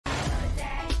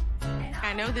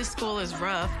I know this school is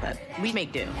rough, but we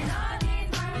make do.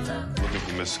 Looking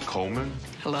for Miss Coleman?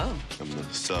 Hello. I'm the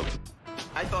sub.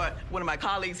 I thought one of my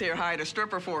colleagues here hired a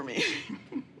stripper for me.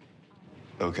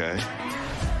 Okay.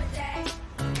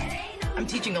 I'm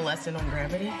teaching a lesson on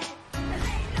gravity.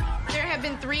 There have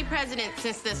been 3 presidents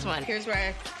since this one. Here's where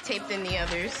I taped in the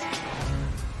others.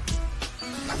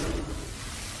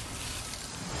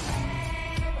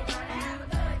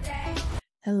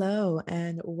 Hello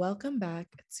and welcome back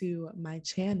to my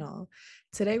channel.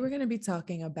 Today we're going to be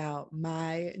talking about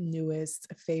my newest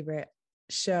favorite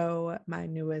show, my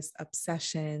newest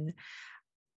obsession,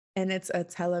 and it's a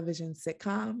television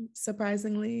sitcom,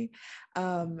 surprisingly.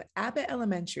 Abbott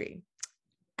Elementary.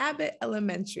 Abbott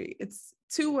Elementary. It's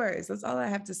 2 words. That's all I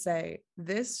have to say.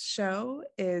 This show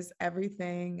is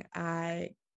everything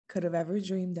I could have ever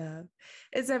dreamed of.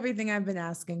 It's everything I've been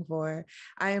asking for.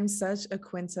 I am such a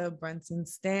Quinta Brunson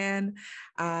stan.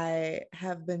 I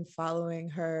have been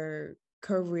following her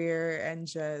career and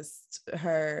just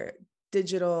her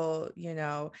digital,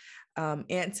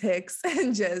 antics,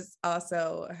 and just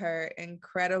also her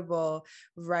incredible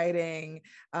writing.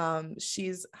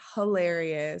 She's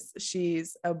hilarious.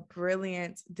 She's a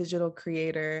brilliant digital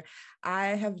creator. I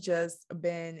have just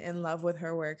been in love with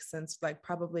her work since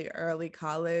probably early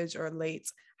college or late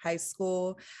high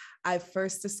school. I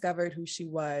first discovered who she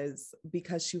was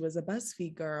because she was a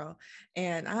BuzzFeed girl.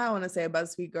 And I don't want to say a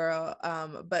BuzzFeed girl,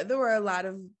 but there were a lot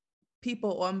of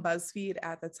people on BuzzFeed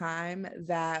at the time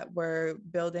that were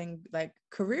building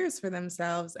careers for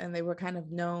themselves, and they were kind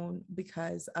of known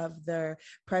because of their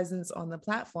presence on the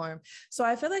platform. So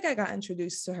I feel like I got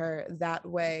introduced to her that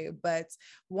way. But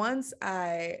once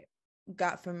I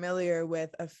got familiar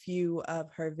with a few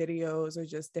of her videos or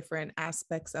just different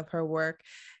aspects of her work,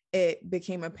 it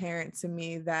became apparent to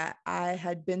me that I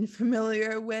had been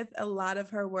familiar with a lot of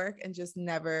her work and just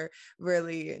never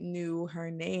really knew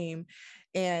her name.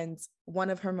 And one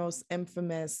of her most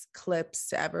infamous clips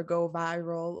to ever go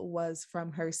viral was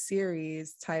from her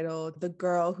series titled The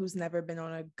Girl Who's Never Been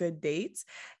on a Good Date.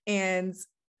 And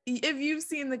if you've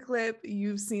seen the clip,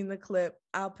 you've seen the clip.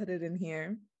 I'll put it in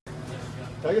here.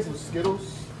 Can I get some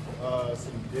Skittles,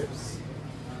 some dips,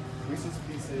 Reese's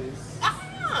Pieces,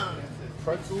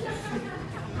 pretzels,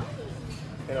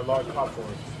 and a large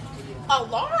popcorn. A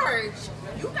large?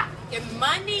 You got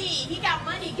money. He got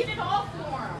money. Get it all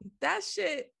for him. That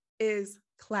shit is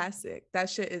classic. That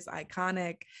shit is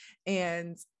iconic.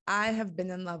 And I have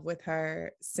been in love with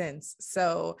her since.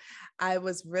 So I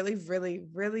was really, really,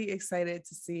 really excited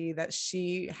to see that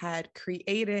she had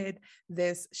created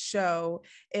this show.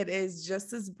 It is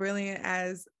just as brilliant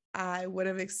as I would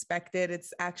have expected.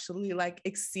 It's actually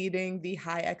exceeding the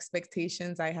high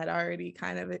expectations I had already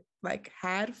kind of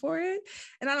had for it.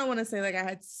 And I don't want to say I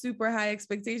had super high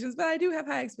expectations, but I do have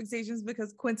high expectations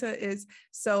because Quinta is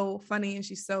so funny and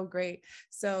she's so great.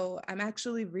 So I'm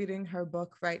actually reading her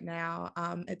book right now.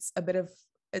 It's a bit of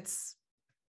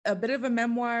a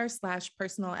memoir /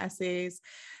 personal essays.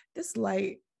 This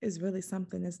light is really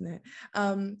something, isn't it?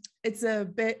 It's a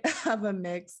bit of a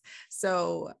mix.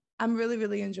 So I'm really,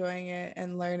 really enjoying it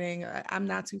and learning. I'm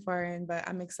not too far in, but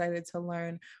I'm excited to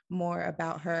learn more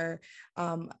about her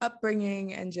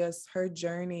upbringing and just her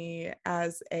journey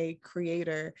as a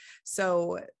creator.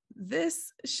 So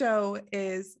this show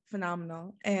is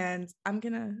phenomenal, and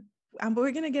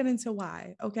we're gonna get into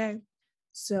why, okay?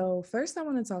 So first, I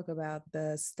want to talk about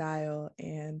the style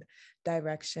and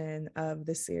direction of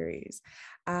the series.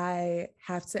 I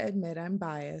have to admit I'm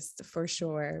biased for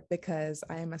sure because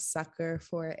I am a sucker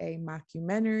for a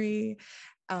mockumentary.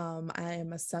 I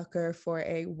am a sucker for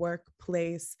a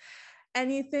workplace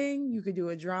anything. You could do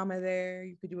a drama there.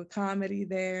 You could do a comedy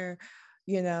there.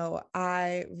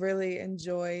 I really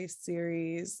enjoy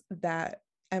series that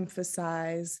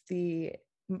emphasize the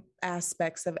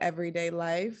aspects of everyday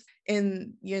life.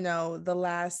 In the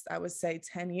last, I would say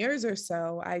 10 years or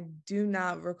so, I do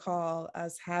not recall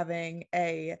us having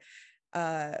a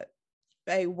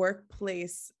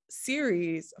workplace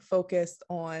series focused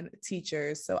on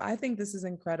teachers. So I think this is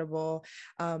incredible.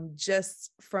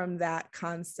 Just from that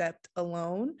concept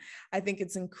alone, I think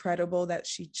it's incredible that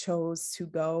she chose to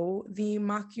go the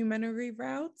mockumentary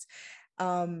route.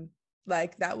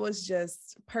 That was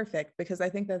just perfect because I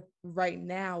think that right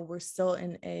now we're still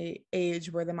in an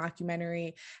age where the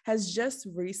mockumentary has just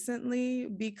recently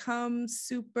become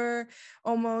super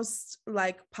almost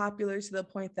popular to the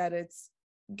point that it's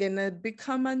gonna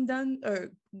become undone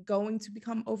or going to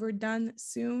become overdone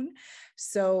soon.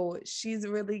 So she's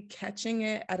really catching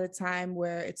it at a time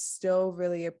where it's still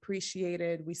really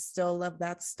appreciated. We still love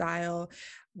that style.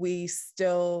 We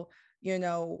still,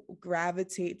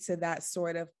 gravitate to that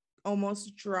sort of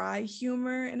almost dry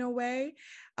humor in a way.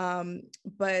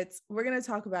 But we're going to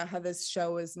talk about how this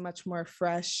show is much more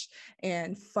fresh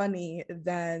and funny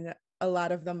than a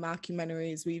lot of the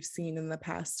mockumentaries we've seen in the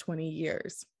past 20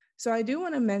 years. So I do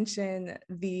want to mention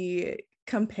the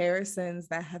comparisons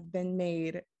that have been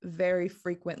made very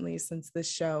frequently since the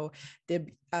show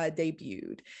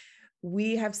debuted.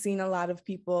 We have seen a lot of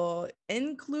people,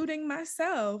 including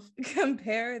myself,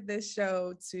 compare this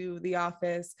show to The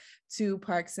Office, to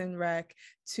Parks and Rec,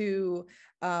 to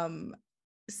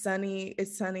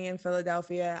It's Sunny in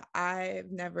Philadelphia.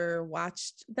 I've never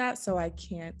watched that, so I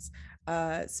can't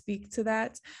speak to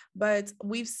that. But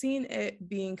we've seen it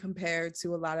being compared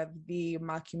to a lot of the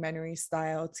mockumentary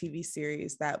style TV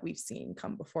series that we've seen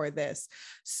come before this.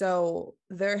 So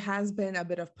there has been a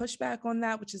bit of pushback on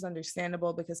that, which is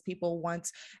understandable because people want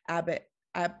Abbott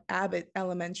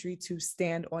Elementary to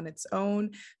stand on its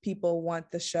own. People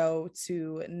want the show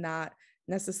to not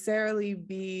necessarily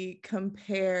be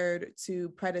compared to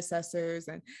predecessors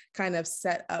and kind of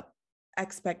set up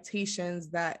expectations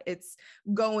that it's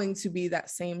going to be that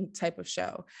same type of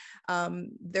show.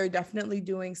 They're definitely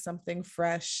doing something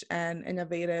fresh and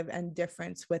innovative and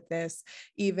different with this,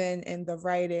 even in the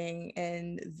writing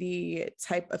and the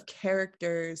type of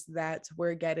characters that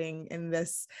we're getting in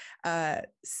this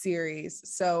series.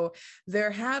 So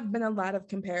there have been a lot of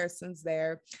comparisons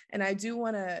there. And I do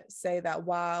want to say that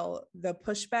while the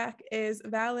pushback is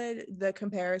valid, the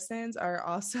comparisons are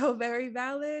also very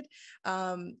valid.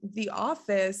 The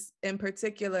Office in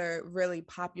particular really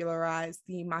popularized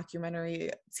the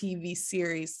mockumentary TV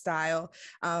series style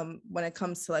when it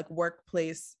comes to like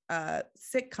workplace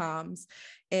sitcoms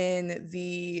in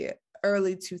the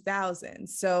early 2000s.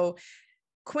 So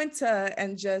Quinta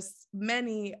and just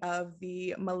many of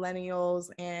the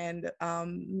millennials and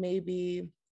maybe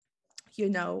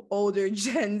older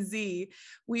Gen Z,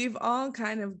 we've all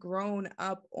kind of grown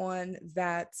up on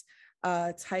that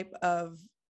type of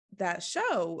that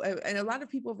show, and a lot of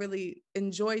people really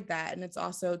enjoyed that. And it's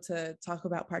also to talk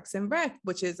about Parks and Rec,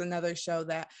 which is another show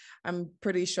that I'm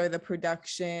pretty sure the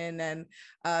production and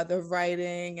the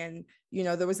writing and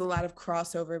there was a lot of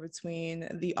crossover between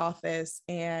The Office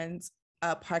and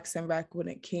Parks and Rec when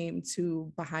it came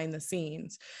to behind the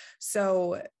scenes.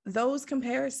 So those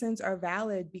comparisons are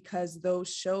valid because those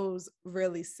shows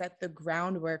really set the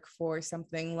groundwork for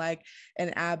something like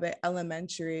an Abbott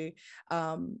Elementary,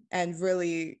 and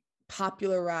really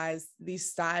popularized the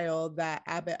style that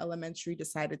Abbott Elementary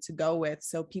decided to go with.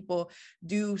 So people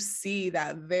do see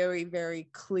that very, very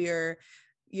clear,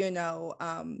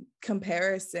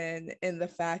 comparison in the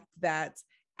fact that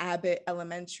Abbott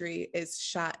Elementary is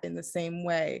shot in the same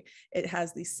way. It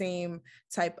has the same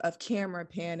type of camera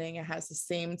panning. It has the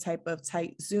same type of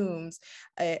tight zooms.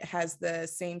 It has the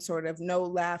same sort of no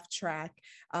laugh track.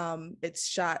 It's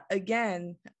shot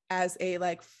again as a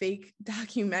like fake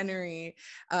documentary.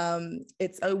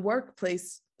 It's a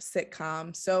workplace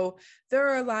sitcom. So there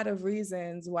are a lot of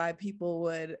reasons why people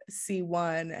would see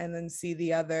one and then see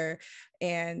the other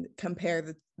and compare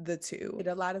the two.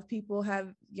 A lot of people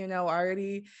have,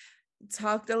 already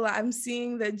talked a lot. I'm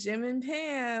seeing the Jim and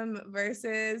Pam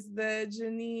versus the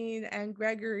Janine and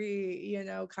Gregory,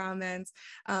 comments.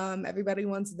 Everybody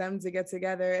wants them to get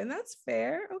together, and that's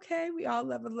fair. Okay, we all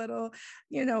love a little,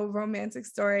 romantic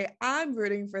story. I'm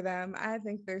rooting for them. I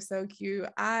think they're so cute.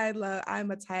 I'm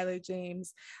a Tyler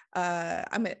James.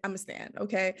 I'm a stan.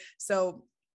 Okay, so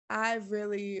I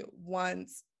really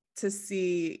want to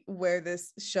see where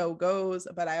this show goes,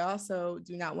 but I also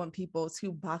do not want people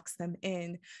to box them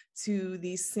in to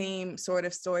these same sort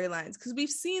of storylines because we've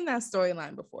seen that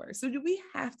storyline before. So do we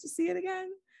have to see it again?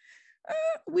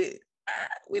 We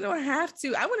don't have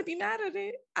to. I wouldn't be mad at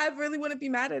it. I really wouldn't be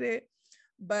mad at it,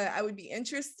 but I would be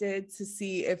interested to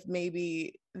see if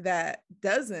maybe that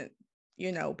doesn't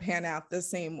pan out the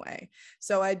same way.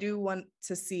 So I do want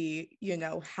to see,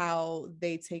 how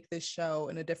they take this show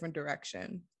in a different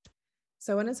direction.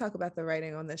 So I want to talk about the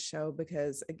writing on this show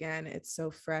because, again, it's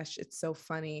so fresh, it's so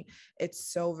funny,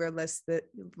 it's so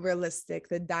realistic.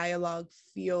 The dialogue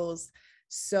feels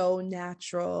so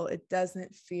natural. It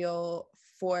doesn't feel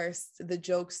forced. The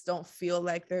jokes don't feel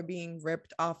like they're being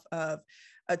ripped off of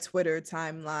a Twitter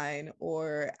timeline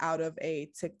or out of a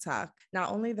TikTok.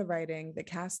 Not only the writing, the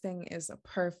casting is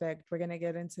perfect. We're going to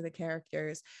get into the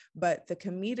characters, but the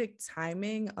comedic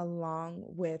timing along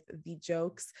with the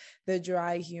jokes, the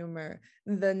dry humor,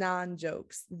 the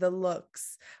non-jokes, the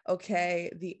looks,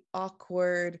 okay, the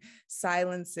awkward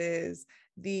silences,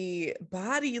 the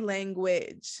body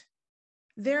language.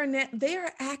 They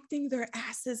are acting their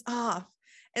asses off.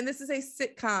 And this is a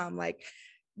sitcom. Like,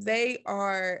 they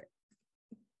are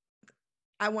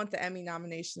I want the Emmy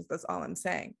nominations. That's all I'm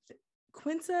saying.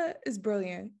 Quinta is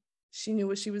brilliant. She knew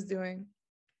what she was doing.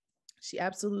 She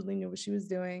absolutely knew what she was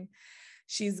doing.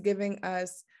 She's giving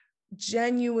us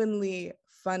genuinely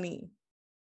funny,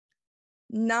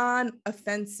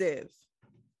 non-offensive.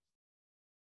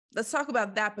 Let's talk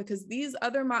about that, because these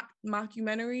other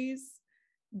mockumentaries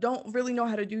don't really know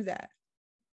how to do that.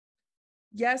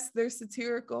 Yes, they're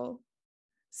satirical,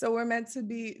 so we're meant to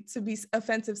be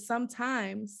offensive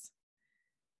sometimes,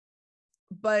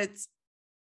 but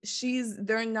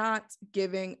they're not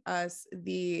giving us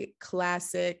the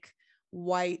classic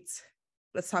white,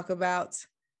 let's talk about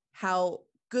how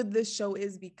good this show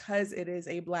is because it is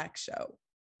a Black show.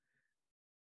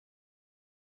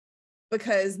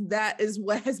 Because that is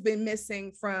what has been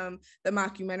missing from the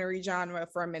mockumentary genre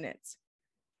for a minute.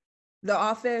 The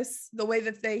Office, the way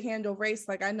that they handle race,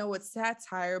 like, I know it's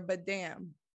satire, but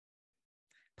damn.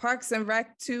 Parks and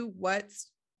Rec too, what?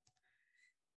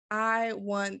 I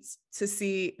want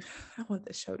the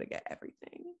show to get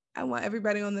everything. I want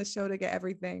everybody on this show to get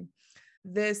everything.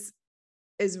 This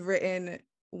is written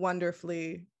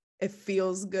wonderfully. It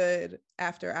feels good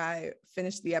after I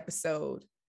finish the episode.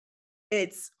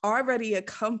 It's already a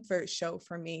comfort show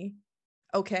for me,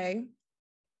 okay?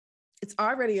 It's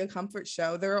already a comfort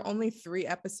show. There are only 3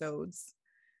 episodes.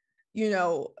 You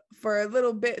know, for a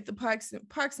little bit, the Parks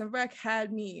and Rec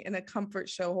had me in a comfort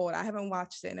show hold. I haven't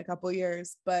watched it in a couple of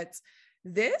years, but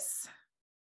this,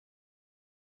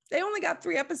 they only got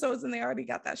 3 episodes and they already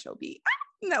got that show beat.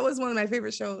 That was one of my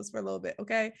favorite shows for a little bit,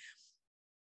 okay?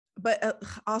 But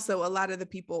also a lot of the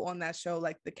people on that show,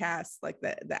 like the cast, like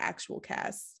the actual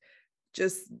cast,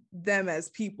 just them as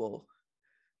people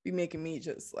be making me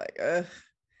just like,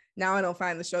 now I don't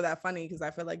find the show that funny because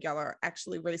I feel like y'all are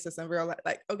actually racist in real life.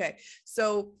 Like, okay,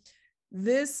 so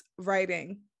this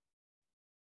writing,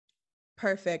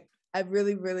 perfect. I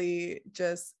really, really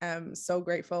just am so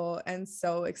grateful and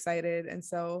so excited and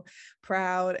so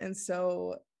proud and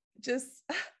so just,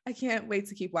 I can't wait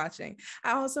to keep watching.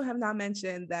 I also have not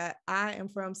mentioned that I am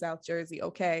from South Jersey,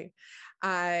 okay?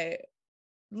 I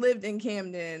lived in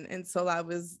Camden until I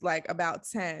was like about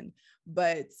 10,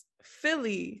 but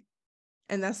Philly,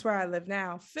 and that's where I live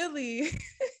now, Philly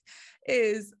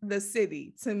is the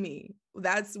city to me.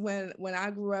 That's when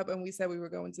I grew up and we said we were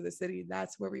going to the city,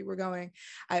 that's where we were going.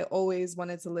 I always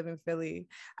wanted to live in Philly.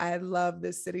 I love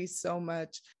this city so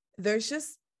much. There's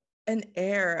just an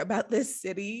air about this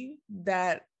city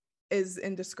that is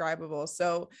indescribable.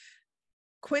 So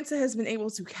Quinta has been able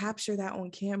to capture that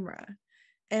on camera.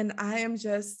 And I am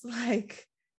just like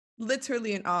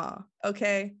literally in awe,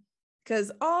 okay?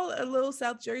 Because all a little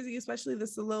South Jersey, especially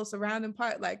this little surrounding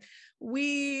part, like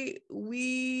we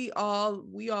all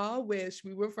wish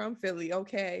we were from Philly,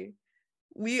 okay?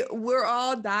 We're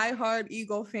all diehard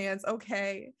Eagle fans,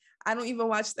 okay? I don't even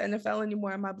watch the NFL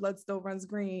anymore and my blood still runs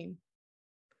green,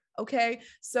 okay?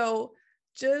 So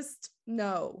just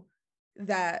know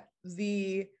that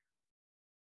the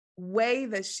way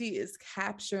that she is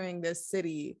capturing this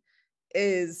city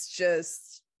is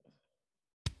just...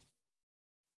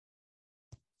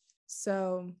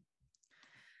 So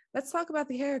let's talk about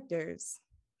the characters.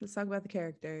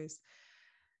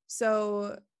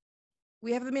 So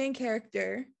we have the main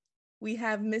character. We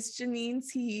have Miss Janine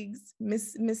Teagues,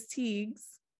 Miss Teagues.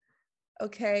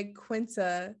 Okay,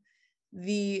 Quinta,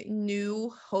 the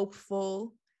new,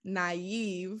 hopeful,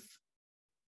 naive,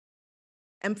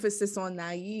 emphasis on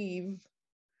naive,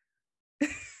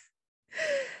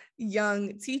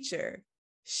 young teacher.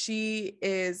 She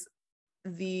is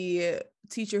the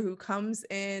teacher who comes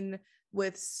in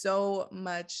with so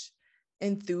much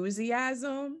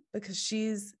enthusiasm because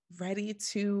she's ready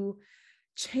to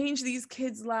change these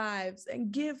kids' lives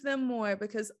and give them more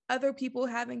because other people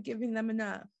haven't given them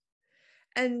enough.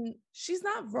 And she's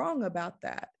not wrong about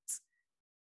that.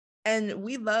 And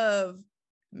we love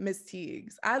Miss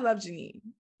Teagues. I love Janine.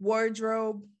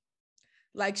 Wardrobe,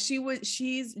 like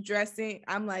she's dressing,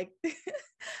 I'm like,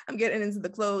 I'm getting into the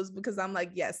clothes because I'm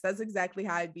like, yes, that's exactly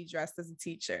how I'd be dressed as a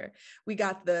teacher. We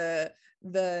got the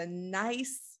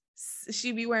nice,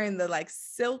 she'd be wearing the like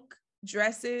silk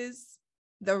dresses.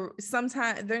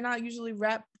 Sometimes they're not usually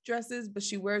wrap dresses, but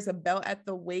she wears a belt at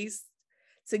the waist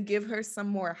to give her some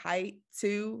more height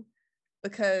too,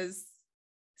 because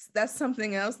that's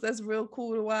something else that's real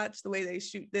cool to watch, the way they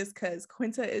shoot this, because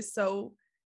Quinta is so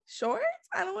short.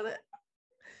 I don't want to,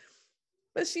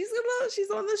 but she's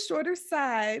on the shorter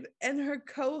side, and her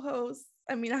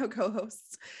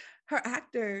her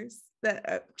actors,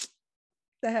 that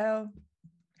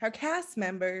her cast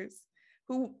members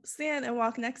who stand and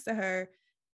walk next to her,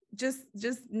 just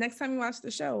next time you watch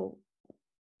the show,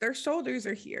 their shoulders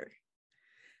are here.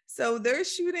 So they're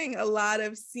shooting a lot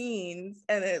of scenes,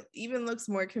 and it even looks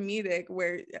more comedic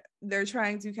where they're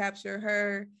trying to capture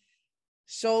her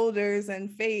shoulders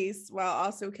and face while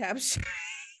also capturing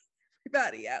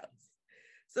everybody else.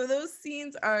 So those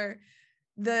scenes are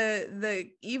the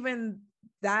even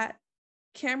that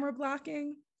camera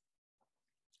blocking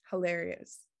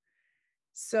hilarious.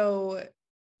 So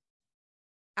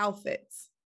outfits,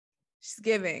 she's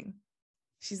giving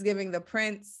the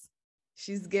prints,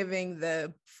 she's giving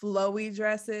the flowy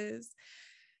dresses.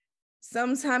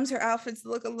 Sometimes her outfits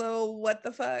look a little what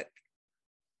the fuck.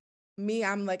 Me,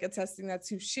 I'm like attesting that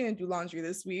too. She didn't do laundry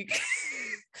this week.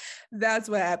 That's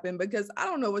what happened, because I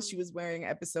don't know what she was wearing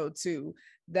episode 2,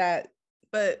 but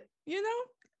you know,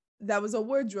 that was a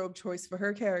wardrobe choice for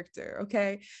her character.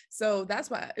 Okay. So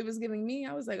that's why it was giving me,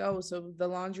 I was like, oh, so the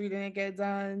laundry didn't get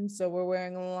done. So we're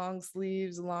wearing long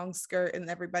sleeves, long skirt, and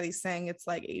everybody's saying it's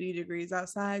like 80 degrees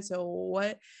outside. So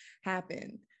what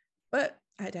happened? But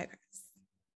I digress.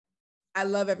 I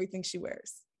love everything she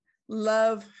wears.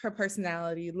 Love her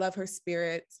personality, love her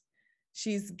spirit.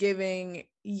 She's giving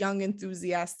young,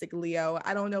 enthusiastic Leo.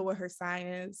 I don't know what her sign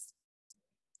is,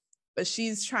 but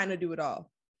she's trying to do it all.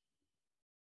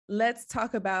 Let's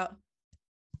talk about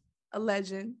a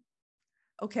legend,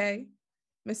 okay?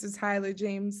 Mr. Tyler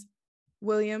James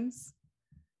Williams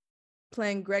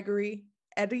playing Gregory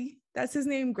Eddie. That's his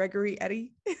name, Gregory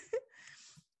Eddie.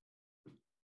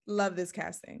 Love this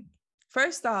casting.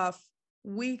 First off,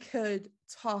 we could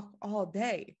talk all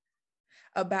day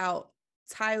about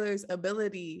Tyler's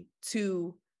ability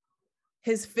to,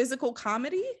 his physical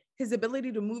comedy, his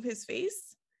ability to move his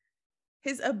face,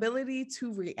 his ability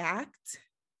to react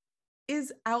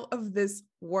is out of this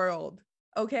world,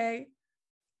 okay?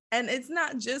 And it's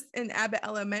not just in Abbott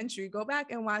Elementary. Go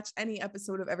back and watch any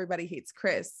episode of Everybody Hates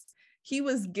Chris. He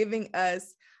was giving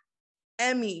us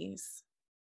Emmys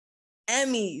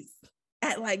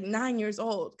at like 9 years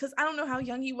old, because I don't know how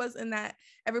young he was in that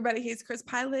Everybody Hates Chris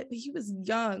pilot, but he was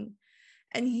young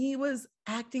and he was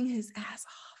acting his ass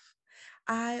off.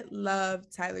 I love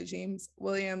Tyler James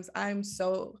Williams. I'm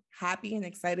so happy and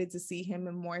excited to see him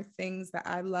in more things that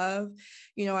I love.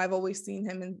 You know, I've always seen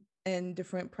him in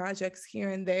different projects here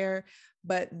and there,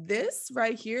 but this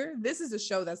right here, this is a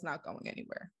show that's not going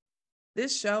anywhere.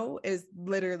 This show is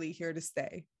literally here to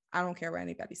stay. I don't care what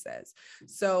anybody says.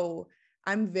 So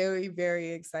I'm very,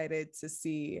 very excited to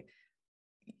see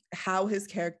how his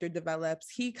character develops.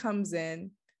 He comes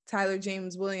in, Tyler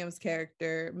James Williams'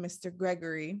 character, Mr.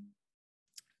 Gregory,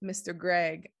 Mr.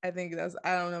 Greg, I think that's,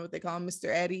 I don't know what they call him, Mr.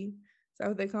 Eddie, is that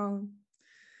what they call him?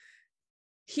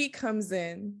 He comes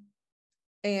in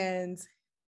and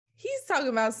he's talking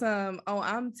about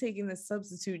I'm taking this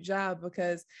substitute job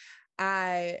because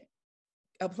I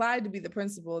applied to be the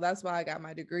principal. That's why I got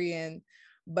my degree in,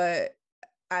 but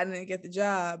I didn't get the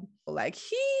job. Like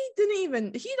he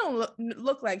don't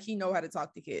look like he know how to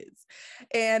talk to kids.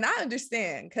 And I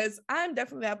understand, because I'm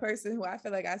definitely that person who I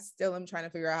feel like I still am trying to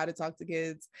figure out how to talk to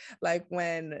kids. Like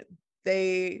when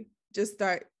they just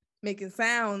start making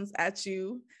sounds at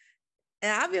you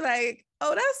and I'll be like,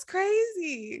 oh, that's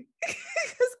crazy.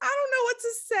 Because I don't know what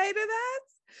to say to that.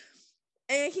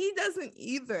 And he doesn't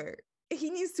either. He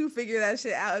needs to figure that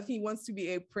shit out if he wants to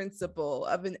be a principal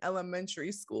of an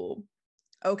elementary school.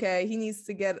 Okay, he has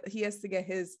to get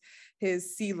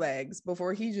his sea legs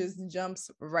before he just jumps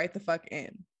right the fuck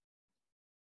in.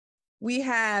 We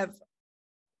have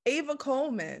Ava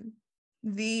Coleman,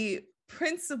 the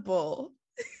principal.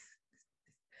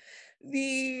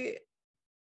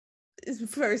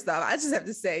 First off, I just have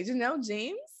to say, Janelle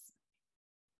James,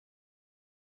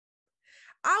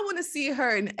 I want to see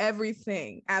her in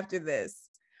everything after this,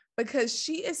 because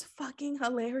she is fucking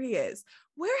hilarious.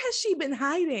 Where has she been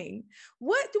hiding?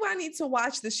 What do I need to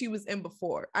watch that she was in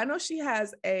before? I know she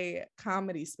has a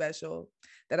comedy special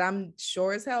that I'm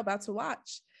sure as hell about to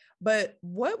watch, but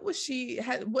what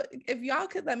if y'all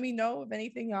could let me know of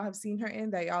anything y'all have seen her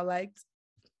in that y'all liked,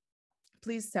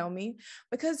 please tell me,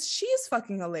 because she is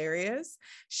fucking hilarious.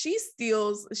 She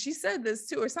said this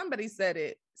too, or somebody said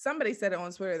it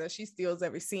on Twitter, that she steals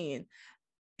every scene.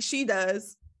 She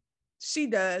does.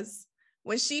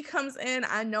 When she comes in,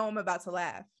 I know I'm about to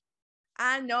laugh.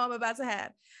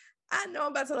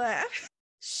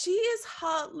 She is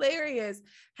hilarious.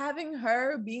 Having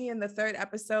her be in the 3rd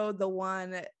episode, the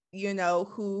one, you know,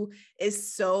 who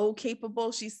is so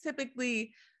capable. She's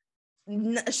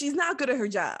not good at her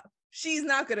job.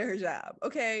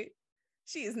 Okay?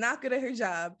 She is not good at her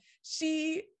job.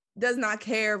 She does not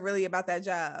care really about that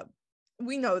job.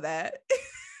 We know that.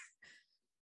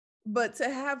 But to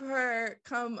have her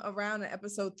come around in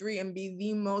episode 3 and be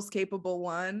the most capable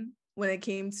one, when it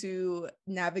came to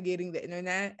navigating the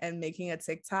internet and making a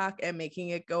TikTok and making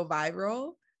it go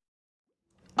viral.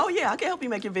 Oh, yeah, I can help you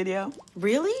make your video.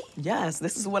 Really? Yes,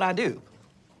 this is what I do.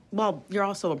 Well, you're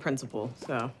also a principal,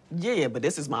 so. Yeah, but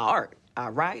this is my art. I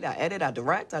write, I edit, I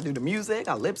direct, I do the music,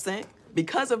 I lip sync.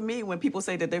 Because of me, when people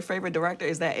say that their favorite director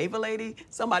is that Ava lady,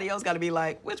 somebody else got to be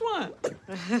like, which one?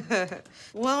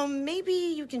 Well, maybe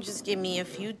you can just give me a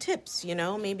few tips, you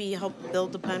know? Maybe help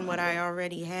build upon what I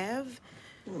already have.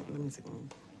 Let me see.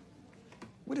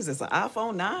 What is this, an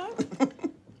iPhone 9?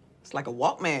 It's like a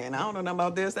Walkman. I don't know nothing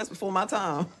about this. That's before my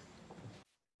time.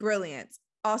 Brilliant.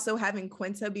 Also having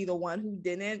Quinta be the one who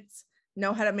didn't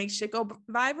know how to make shit go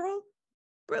viral.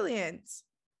 Brilliant.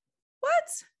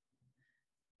 What?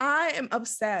 I am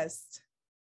obsessed.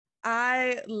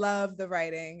 I love the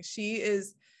writing.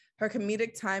 Her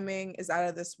comedic timing is out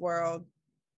of this world.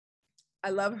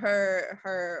 I love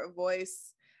her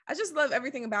voice. I just love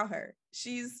everything about her.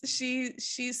 She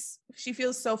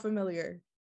feels so familiar.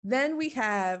 Then we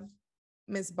have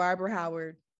Miss Barbara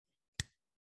Howard.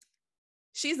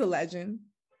 She's a legend.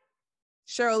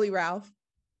 Shirley Ralph.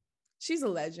 She's a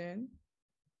legend.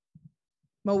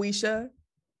 Moesha.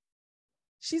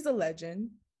 She's a legend.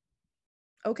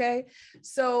 Okay,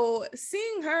 so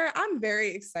seeing her, I'm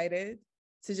very excited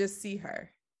to just see her.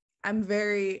 I'm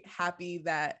very happy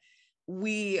that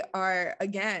we are,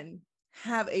 again,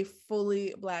 have a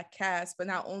fully Black cast, but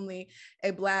not only a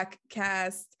Black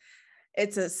cast,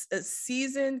 it's a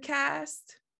seasoned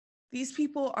cast. These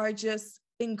people are just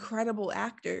incredible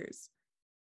actors.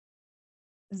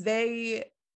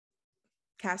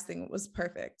 Casting was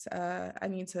perfect. I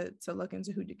need to look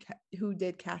into who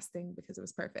did casting because it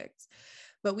was perfect.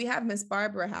 But we have Miss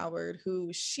Barbara Howard,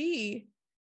 who she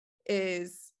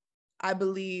is, I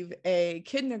believe, a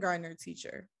kindergartner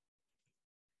teacher.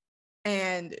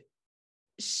 And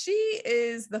she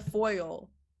is the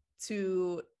foil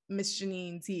to Miss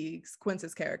Janine Teague's,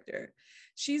 Quinta's character.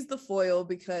 She's the foil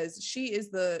because she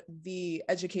is the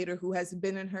educator who has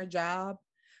been in her job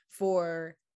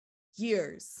for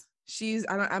years.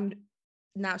 I'm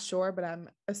not sure, but I'm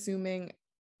assuming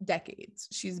decades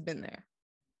she's been there.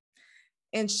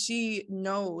 And she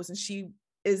knows, and she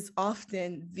is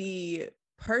often the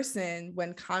person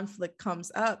when conflict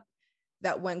comes up,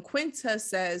 that when Quinta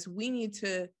says, we need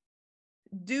to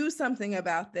do something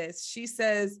about this, she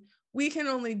says, we can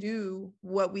only do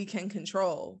what we can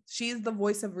control. She's the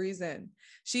voice of reason.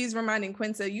 She's reminding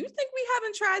Quinta, you think we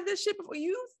haven't tried this shit before?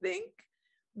 You think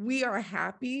we are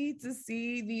happy to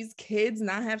see these kids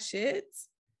not have shit?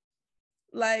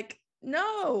 Like,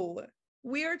 no,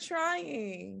 we are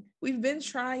trying. We've been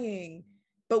trying,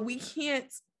 but we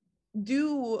can't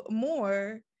do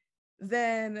more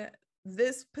than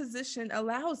this position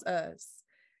allows us.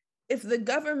 If the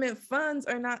government funds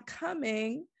are not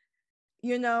coming,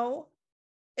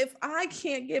 if I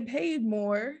can't get paid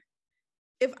more,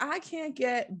 if I can't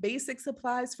get basic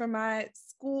supplies for my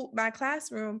school, my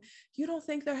classroom, you don't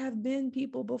think there have been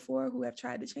people before who have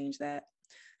tried to change that?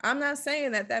 I'm not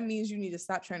saying that means you need to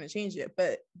stop trying to change it,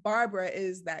 but Barbara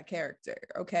is that character,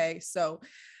 okay? So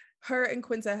her and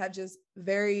Quinta have just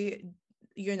very,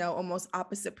 almost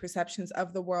opposite perceptions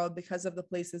of the world because of the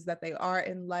places that they are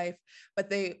in life, but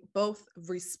they both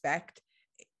respect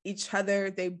each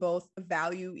other. They both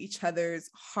value each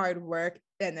other's hard work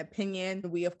and opinion.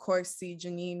 We, of course, see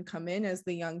Janine come in as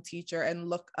the young teacher and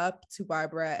look up to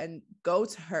Barbara and go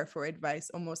to her for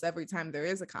advice almost every time there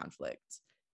is a conflict.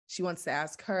 She wants to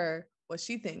ask her what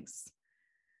she thinks.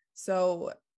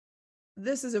 So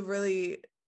this is a really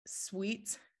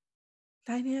sweet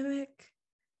dynamic.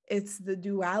 It's the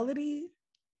duality.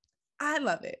 I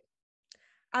love it.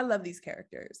 I love these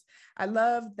characters. I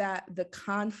love that the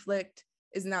conflict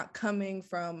is not coming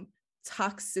from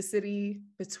toxicity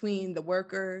between the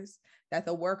workers, that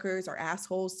the workers are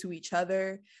assholes to each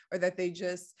other, or that they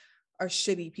just are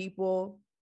shitty people.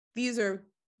 These are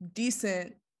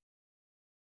decent,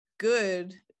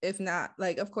 good, if not,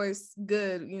 like, of course,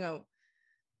 good,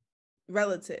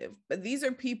 relative. But these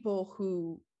are people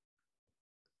who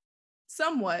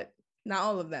somewhat, not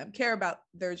all of them, care about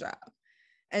their job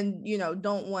and,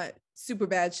 don't want super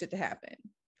bad shit to happen.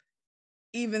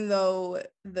 Even though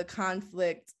the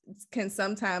conflict can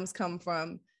sometimes come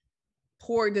from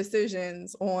poor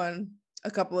decisions on a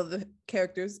couple of the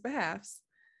characters' behalfs,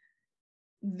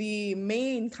 the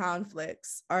main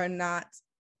conflicts are not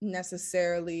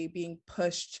necessarily being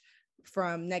pushed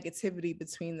from negativity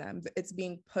between them. It's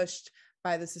being pushed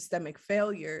by the systemic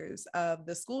failures of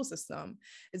the school system.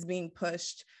 It's being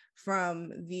pushed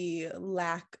from the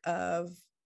lack of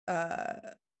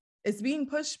it's being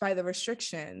pushed by the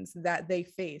restrictions that they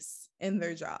face in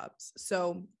their jobs.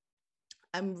 So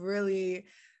I'm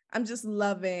just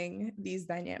loving these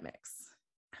dynamics.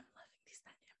 I'm loving these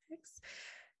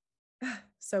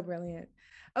dynamics. So brilliant.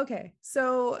 Okay,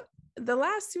 so the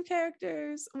last two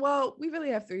characters, well, we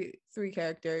really have three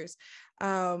characters.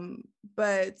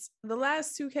 But the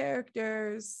last two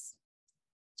characters,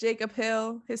 Jacob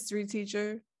Hill, history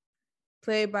teacher,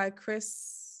 played by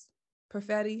Chris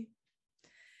Perfetti.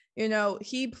 You know,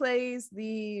 he plays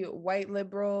the white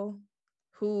liberal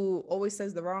who always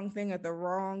says the wrong thing at the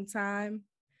wrong time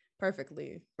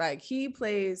perfectly. Like, he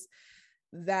plays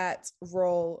that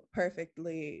role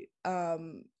perfectly.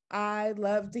 I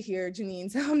love to hear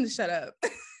Janine tell him to shut up.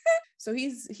 So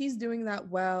he's doing that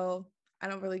well. I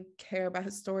don't really care about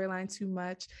his storyline too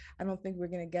much. I don't think we're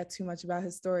gonna get too much about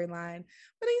his storyline,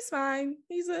 but he's fine.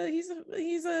 He's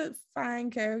a fine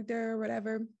character or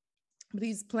whatever. But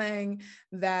he's playing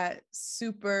that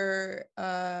super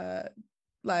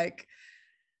like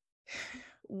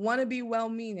want to be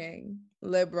well-meaning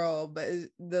liberal, but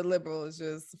the liberal is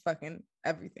just fucking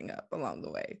everything up along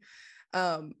the way.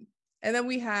 And then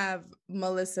we have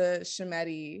Melissa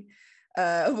Shimetti,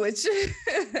 which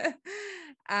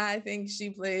I think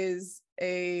she plays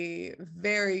a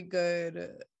very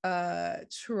good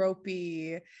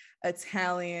tropey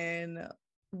Italian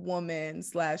woman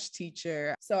slash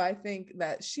teacher. So I think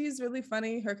that she's really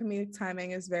funny. Her comedic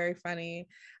timing is very funny.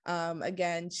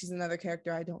 Again, she's another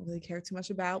character I don't really care too much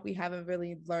about. We haven't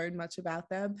really learned much about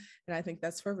them, and I think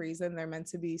that's for a reason. They're meant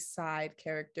to be side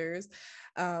characters.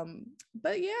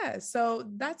 But yeah, so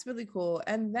that's really cool.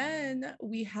 And then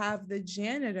we have the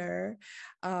janitor,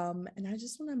 and I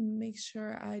just want to make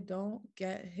sure I don't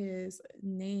get his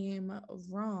name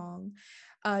wrong.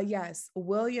 Yes,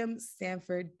 William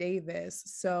Sanford Davis.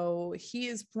 So he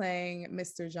is playing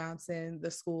Mr. Johnson,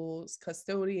 the school's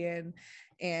custodian.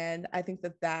 And I think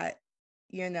that,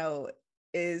 you know,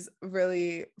 is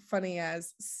really funny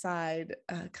as side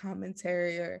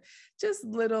commentary or just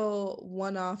little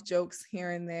one-off jokes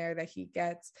here and there that he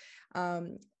gets.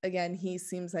 Again, he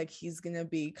seems like he's going to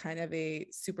be kind of a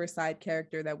super side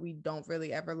character that we don't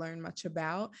really ever learn much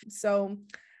about. So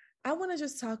I want to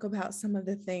just talk about some of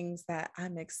the things that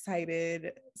I'm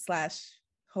excited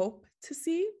 / hope to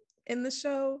see in the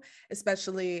show,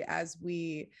 especially as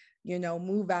we, you know,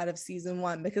 move out of season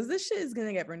 1, because this shit is going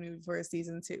to get renewed for a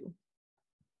season 2.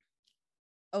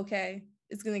 Okay,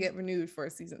 it's going to get renewed for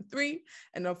a season 3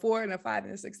 and a 4 and a 5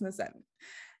 and a 6 and a 7.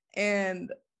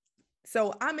 And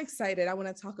so I'm excited. I want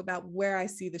to talk about where I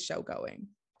see the show going.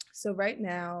 So right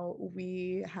now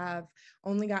we have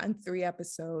only gotten 3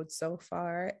 episodes so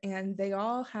far, and they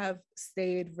all have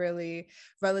stayed really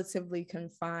relatively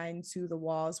confined to the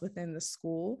walls within the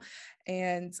school.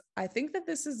 And I think that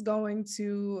this is going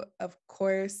to, of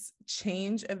course,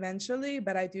 change eventually,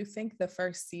 but I do think the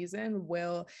first season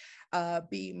will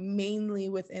be mainly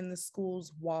within the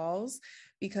school's walls,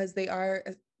 because they are,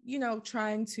 you know,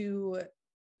 trying to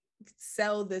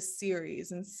sell this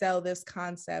series and sell this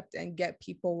concept and get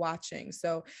people watching.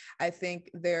 So I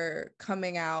think they're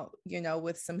coming out, you know,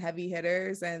 with some heavy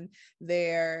hitters and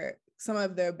some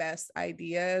of their best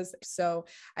ideas. So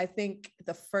I think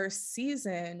the first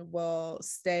season will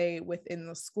stay within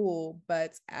the school,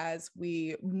 but as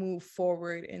we move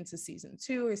forward into season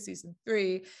 2 or season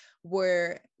 3,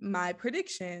 where my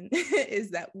prediction is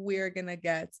that we're gonna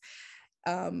get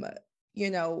you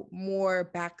know,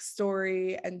 more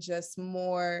backstory and just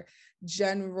more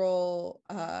general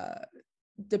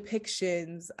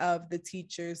depictions of the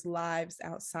teachers' lives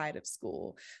outside of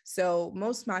school. So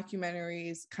most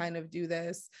mockumentaries kind of do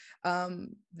this.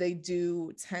 They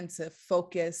do tend to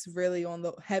focus really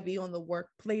heavy on the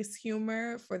workplace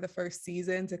humor for the first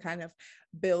season to kind of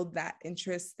build that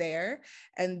interest there.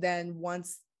 And then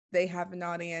once they have an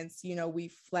audience, you know,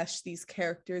 we flesh these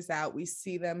characters out. We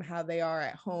see them how they are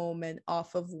at home and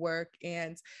off of work,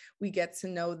 and we get to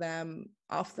know them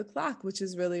off the clock, which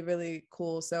is really, really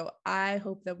cool. So I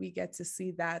hope that we get to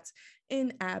see that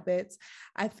in Abbott.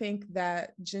 I think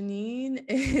that Janine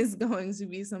is going to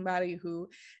be somebody who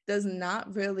does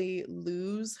not really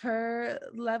lose her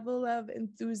level of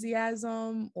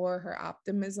enthusiasm or her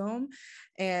optimism.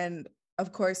 And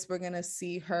of course, we're going to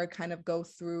see her kind of go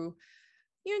through,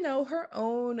 you know, her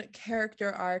own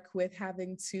character arc with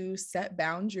having to set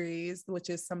boundaries, which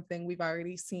is something we've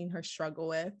already seen her struggle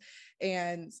with,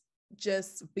 and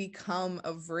just become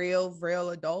a real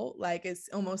adult. Like, it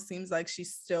almost seems like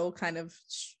she's still kind of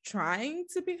trying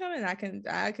to become, and I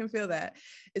can feel that.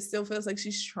 It still feels like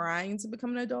she's trying to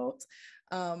become an adult.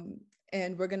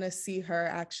 And we're gonna see her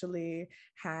actually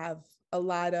have a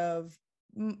lot of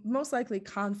most likely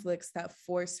conflicts that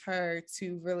force her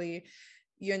to really,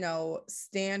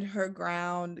 stand her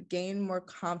ground, gain more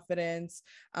confidence,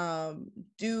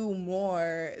 do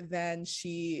more than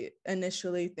she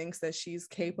initially thinks that she's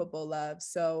capable of.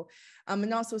 So,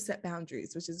 and also set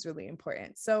boundaries, which is really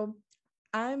important. So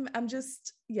I'm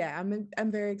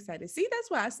very excited. See, that's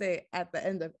why I say at the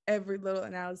end of every little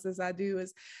analysis I do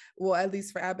is, well, at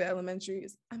least for Abbott Elementary,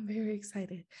 is I'm very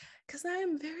excited because I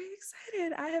am very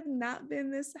excited. I have not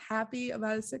been this happy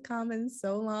about a sitcom in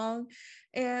so long.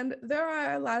 And there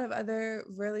are a lot of other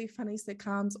really funny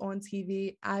sitcoms on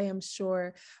TV, I am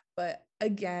sure. But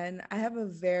again, I have a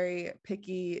very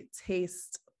picky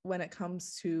taste when it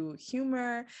comes to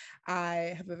humor.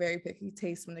 I have a very picky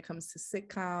taste when it comes to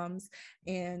sitcoms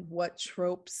and what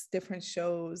tropes different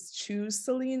shows choose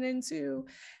to lean into.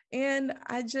 And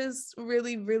I just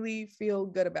really, really feel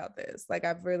good about this. Like,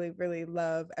 I really, really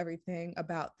love everything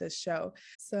about this show.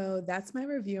 So that's my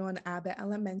review on Abbott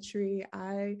Elementary.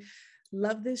 I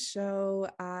love this show.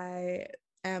 I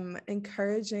am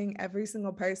encouraging every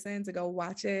single person to go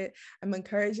watch it. I'm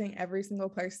encouraging every single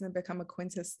person to become a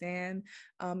Quinta stan.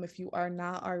 If you are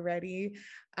not already,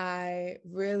 I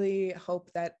really hope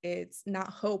that it's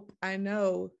not hope. I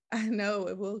know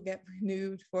it will get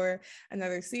renewed for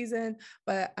another season,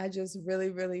 but I just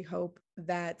really, really hope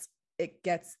that it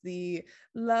gets the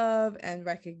love and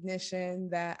recognition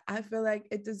that I feel like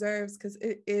it deserves, because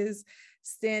it is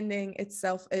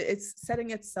it's setting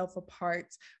itself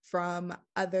apart from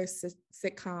other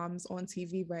sitcoms on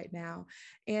TV right now,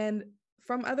 and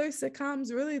from other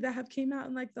sitcoms really that have came out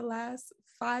in like the last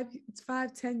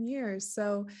 10 years.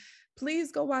 So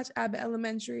please go watch Abbott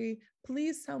Elementary.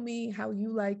 Please tell me how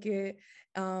you like it.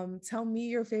 Tell me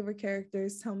your favorite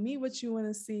characters. Tell me what you want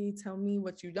to see. Tell me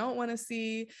what you don't want to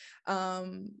see.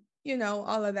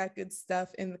 All of that good stuff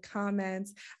in the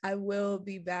comments. I will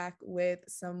be back with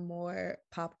some more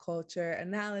pop culture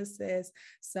analysis,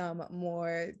 some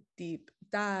more deep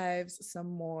dives, some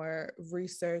more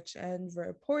research and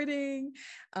reporting.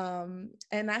 And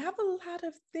I have a lot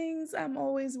of things I'm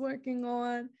always working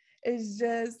on. It's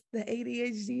just the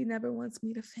ADHD never wants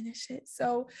me to finish it.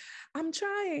 So I'm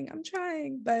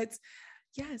trying. But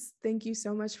yes, thank you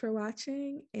so much for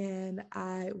watching, and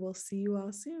I will see you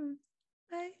all soon.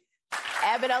 Bye.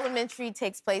 Abbott Elementary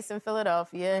takes place in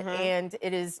Philadelphia, and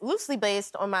it is loosely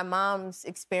based on my mom's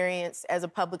experience as a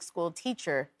public school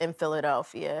teacher in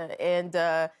Philadelphia.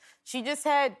 And she just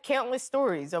had countless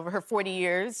stories over her 40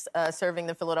 years serving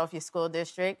the Philadelphia School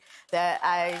District that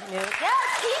I knew.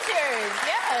 Yes, teachers,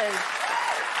 yes.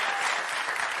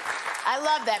 I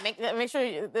love that. Make sure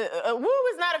woo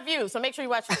is not a view, so make sure you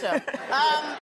watch the show.